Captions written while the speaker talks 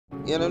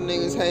Yeah, them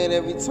niggas hate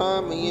every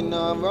time, and you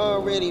know I'm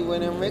already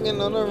when I'm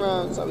ringing on the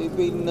rounds. I be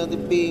beating on the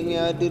beat,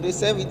 man, I do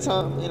this every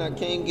time, and I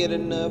can't get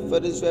enough for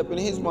this rapping,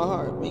 it hits my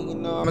heart, man, you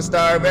know I'ma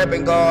start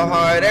rapping, go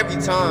hard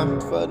every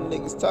time. For the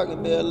niggas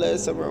talking, they'll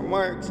let some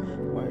remarks.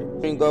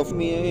 Drink, go for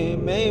me a hit,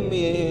 made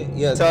me a hit.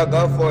 Yeah, so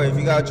go for it, if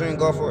you got a drink,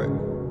 go for it.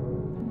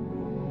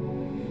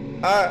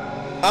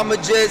 I'ma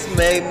just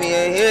make me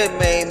a hit,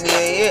 make me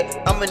a hit.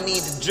 I'ma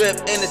need the drip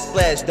and the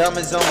splash,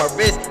 diamonds on my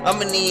wrist.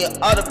 I'ma need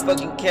all the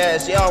fucking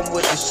cash, yeah, I'm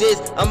with the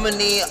shits. I'ma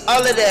need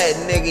all of that,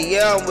 nigga,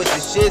 yeah, I'm with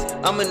the shits.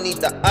 I'ma need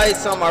the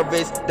ice on my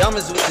wrist,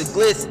 diamonds with the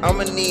glitz.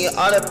 I'ma need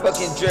all the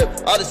fucking drip,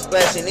 all the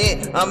splashing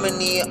in. I'ma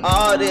need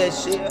all that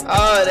shit,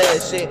 all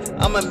that shit.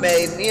 I'ma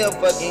make me a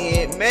fucking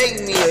hit, make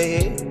me a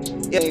hit.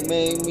 Yeah,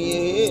 make me a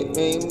hit,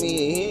 make me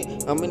a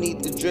hit. I'ma need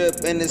the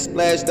drip and the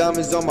splash,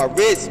 diamonds on my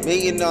wrist. Me,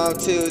 you know I'm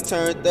too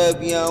turned up,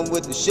 yeah, I'm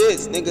with the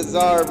shits. Niggas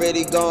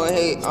already gon'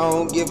 hate, I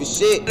don't give a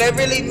shit. They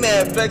really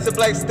mad, flex a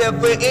black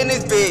step foot in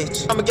this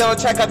bitch. I'ma get on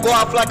track, I go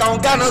off like I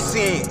don't got no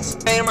sense.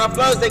 Ain't my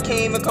flows, they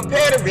can't even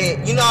compare to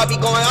it. You know I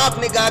be going off,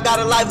 nigga, I got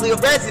a lively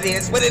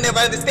residence. When they never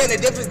understand the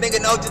difference,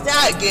 nigga know just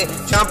how I get.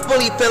 Tryna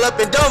fully fill up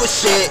and double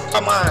shit.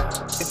 Come on,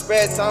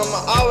 express, I'm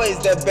always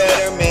the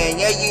better man.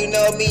 Yeah, you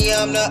know me,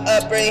 I'm the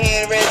upper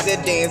hand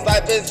residence.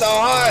 Life is so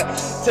hard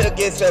to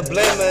get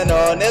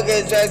subliminal.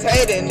 Niggas just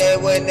hating, they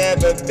would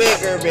never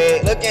figure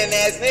it. Looking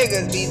ass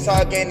niggas be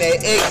talking, they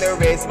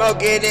ignorant.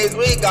 Smoking this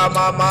weed, got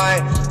my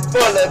mind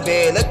full of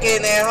it. Looking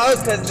at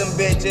hoes cause them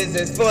bitches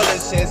is full of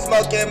shit.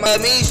 Smoking my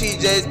me, she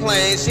just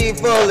playing, she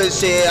full of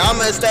shit.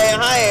 I'ma stay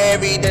high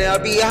every day,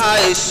 I'll be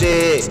high as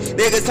shit.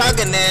 Niggas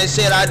talking that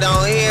shit, I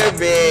don't hear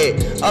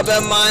it.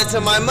 Open mind to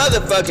my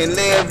motherfucking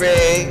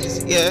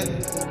lyrics, yeah.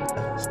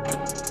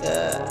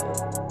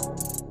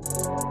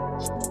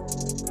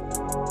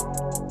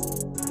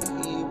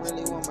 You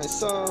really want my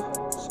song?